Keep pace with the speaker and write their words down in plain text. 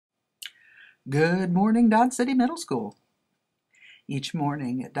Good morning, Dodge City Middle School. Each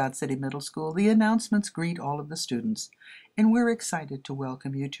morning at Dodge City Middle School, the announcements greet all of the students, and we're excited to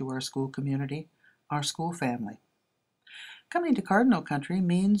welcome you to our school community, our school family. Coming to Cardinal Country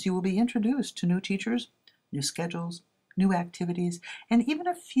means you will be introduced to new teachers, new schedules, new activities, and even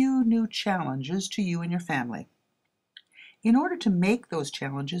a few new challenges to you and your family. In order to make those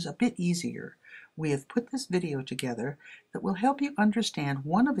challenges a bit easier, we have put this video together that will help you understand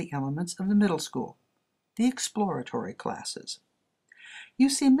one of the elements of the middle school, the exploratory classes. You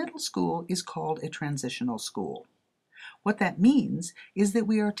see, middle school is called a transitional school. What that means is that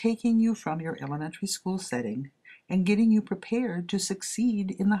we are taking you from your elementary school setting and getting you prepared to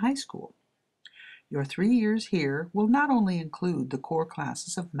succeed in the high school. Your 3 years here will not only include the core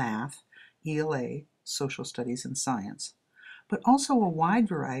classes of math, ELA, social studies, and science, but also a wide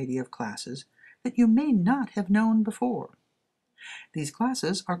variety of classes that you may not have known before. These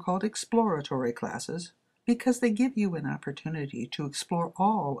classes are called exploratory classes because they give you an opportunity to explore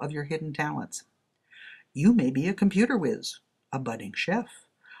all of your hidden talents. You may be a computer whiz, a budding chef,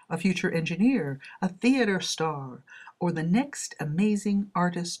 a future engineer, a theater star, or the next amazing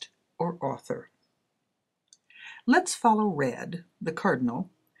artist or author. Let's follow Red, the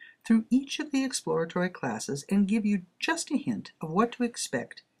cardinal, through each of the exploratory classes and give you just a hint of what to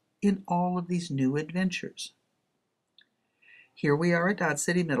expect in all of these new adventures. Here we are at Dodge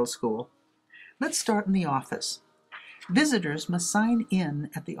City Middle School. Let's start in the office. Visitors must sign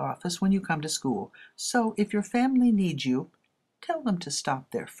in at the office when you come to school, so if your family needs you, tell them to stop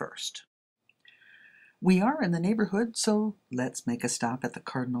there first. We are in the neighborhood, so let's make a stop at the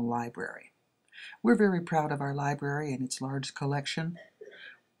Cardinal Library. We're very proud of our library and its large collection.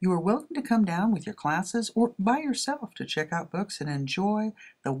 You are welcome to come down with your classes or by yourself to check out books and enjoy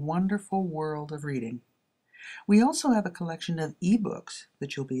the wonderful world of reading. We also have a collection of e-books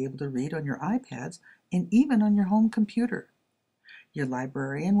that you'll be able to read on your iPads and even on your home computer. Your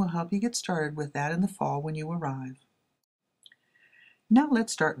librarian will help you get started with that in the fall when you arrive. Now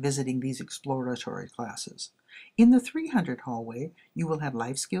let's start visiting these exploratory classes. In the 300 hallway, you will have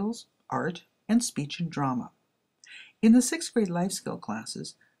life skills, art, and speech and drama. In the 6th grade life skill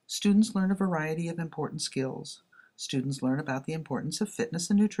classes, students learn a variety of important skills. Students learn about the importance of fitness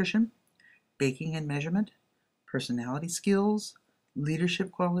and nutrition, baking and measurement, personality skills,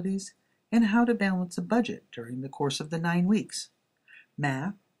 leadership qualities, and how to balance a budget during the course of the 9 weeks.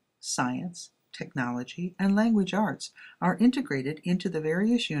 Math, science, technology, and language arts are integrated into the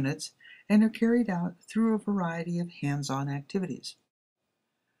various units and are carried out through a variety of hands-on activities.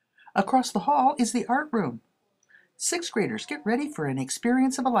 Across the hall is the art room. 6th graders, get ready for an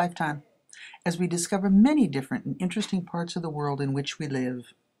experience of a lifetime as we discover many different and interesting parts of the world in which we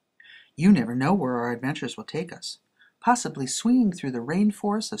live. You never know where our adventures will take us, possibly swinging through the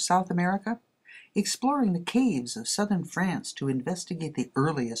rainforests of South America, exploring the caves of southern France to investigate the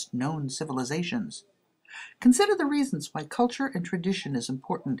earliest known civilizations. Consider the reasons why culture and tradition is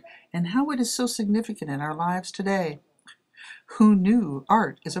important and how it is so significant in our lives today. Who knew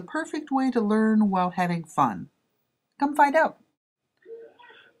art is a perfect way to learn while having fun? Come find out.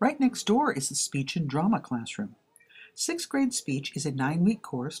 Right next door is the speech and drama classroom. 6th grade speech is a 9-week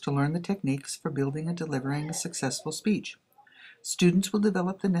course to learn the techniques for building and delivering a successful speech. Students will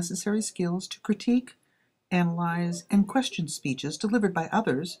develop the necessary skills to critique, analyze, and question speeches delivered by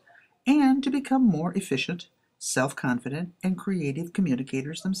others, and to become more efficient, self-confident, and creative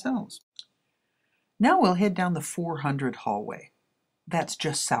communicators themselves. Now we'll head down the 400 hallway. That's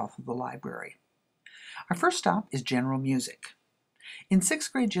just south of the library. Our first stop is general music. In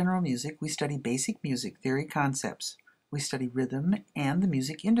 6th grade general music, we study basic music theory concepts. We study rhythm and the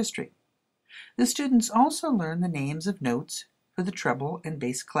music industry. The students also learn the names of notes for the treble and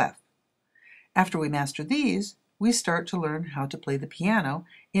bass clef. After we master these, we start to learn how to play the piano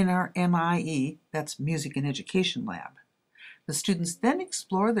in our MIE, that's Music and Education Lab. The students then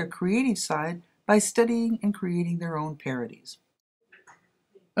explore their creative side by studying and creating their own parodies.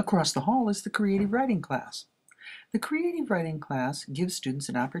 Across the hall is the creative writing class. The creative writing class gives students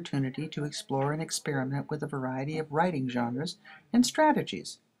an opportunity to explore and experiment with a variety of writing genres and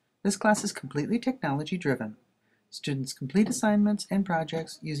strategies. This class is completely technology-driven. Students complete assignments and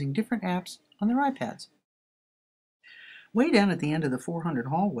projects using different apps on their iPads. Way down at the end of the 400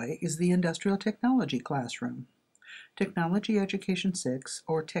 hallway is the Industrial Technology classroom. Technology Education 6,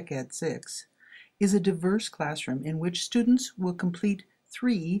 or Tech Ed 6, is a diverse classroom in which students will complete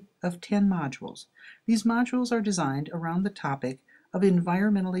 3 of 10 modules. These modules are designed around the topic of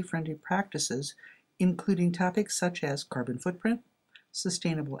environmentally friendly practices, including topics such as carbon footprint,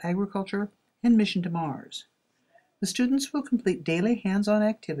 sustainable agriculture, and mission to Mars. The students will complete daily hands-on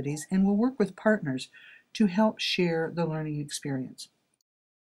activities and will work with partners to help share the learning experience.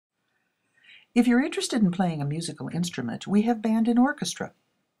 If you're interested in playing a musical instrument, we have band and orchestra.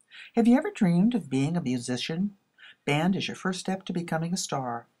 Have you ever dreamed of being a musician? Band is your first step to becoming a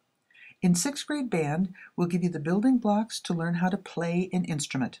star. In 6th grade band, we'll give you the building blocks to learn how to play an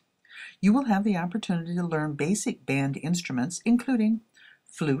instrument. You will have the opportunity to learn basic band instruments, including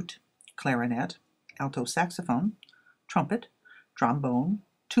flute, clarinet, alto saxophone, trumpet, trombone,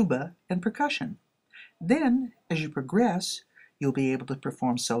 tuba, and percussion. Then, as you progress, you'll be able to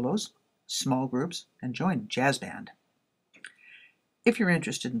perform solos, small groups, and join jazz band. If you're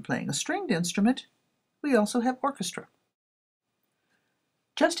interested in playing a stringed instrument, we also have orchestra.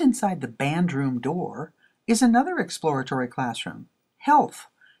 Just inside the band room door is another exploratory classroom. Health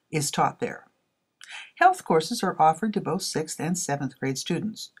is taught there. Health courses are offered to both 6th and 7th grade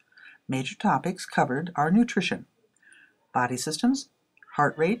students. Major topics covered are nutrition, body systems,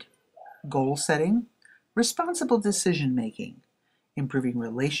 heart rate, goal setting, responsible decision making, improving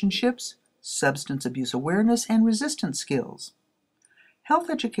relationships, substance abuse awareness, and resistance skills. Health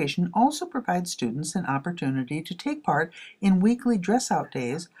education also provides students an opportunity to take part in weekly dress-out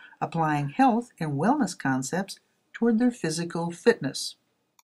days, applying health and wellness concepts toward their physical fitness.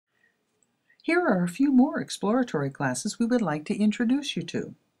 Here are a few more exploratory classes we would like to introduce you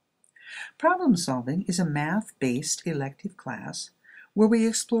to. Problem solving is a math-based elective class where we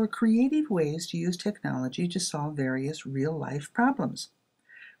explore creative ways to use technology to solve various real-life problems.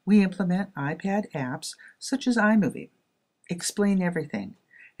 We implement iPad apps such as iMovie, Explain Everything,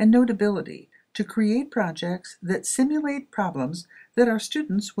 and Notability to create projects that simulate problems that our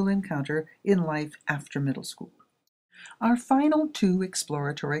students will encounter in life after middle school. Our final 2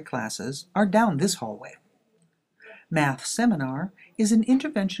 exploratory classes are down this hallway. Math Seminar is an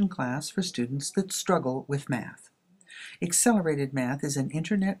intervention class for students that struggle with math. Accelerated Math is an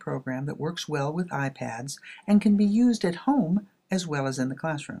internet program that works well with iPads and can be used at home as well as in the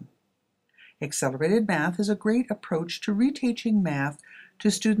classroom. Accelerated Math is a great approach to reteaching math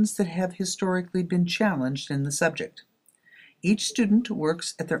to students that have historically been challenged in the subject. Each student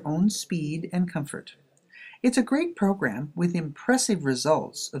works at their own speed and comfort. It's a great program with impressive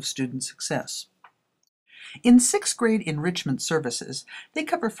results of student success. In 6th grade enrichment services, they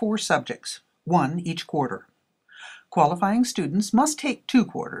cover 4 subjects, 1 each quarter. Qualifying students must take 2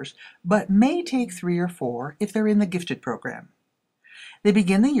 quarters, but may take 3 or 4 if they're in the gifted program. They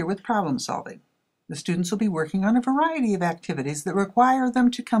begin the year with problem solving. The students will be working on a variety of activities that require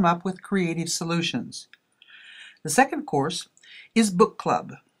them to come up with creative solutions. The second course is book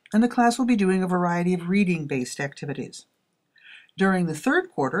club, and the class will be doing a variety of reading-based activities. During the 3rd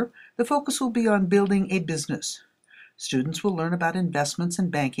quarter, the focus will be on building a business. Students will learn about investments and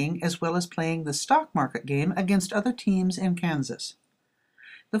banking, as well as playing the stock market game against other teams in Kansas.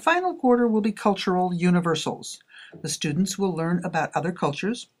 The final quarter will be cultural universals. The students will learn about other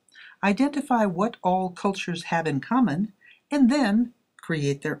cultures, identify what all cultures have in common, and then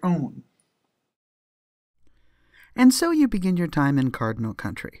create their own. And so you begin your time in Cardinal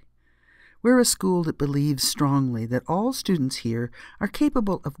Country. We're a school that believes strongly that all students here are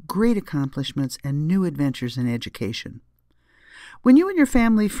capable of great accomplishments and new adventures in education. When you and your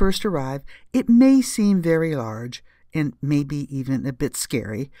family first arrive, it may seem very large and maybe even a bit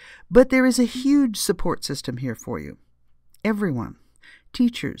scary, but there is a huge support system here for you. Everyone,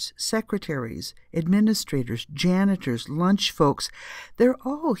 teachers, secretaries, administrators, janitors, lunch folks, they're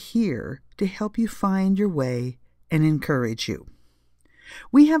all here to help you find your way and encourage you.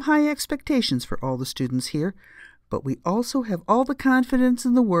 We have high expectations for all the students here, but we also have all the confidence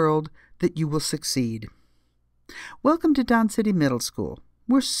in the world that you will succeed. Welcome to Dodge City Middle School.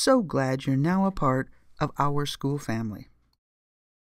 We're so glad you're now a part of our school family.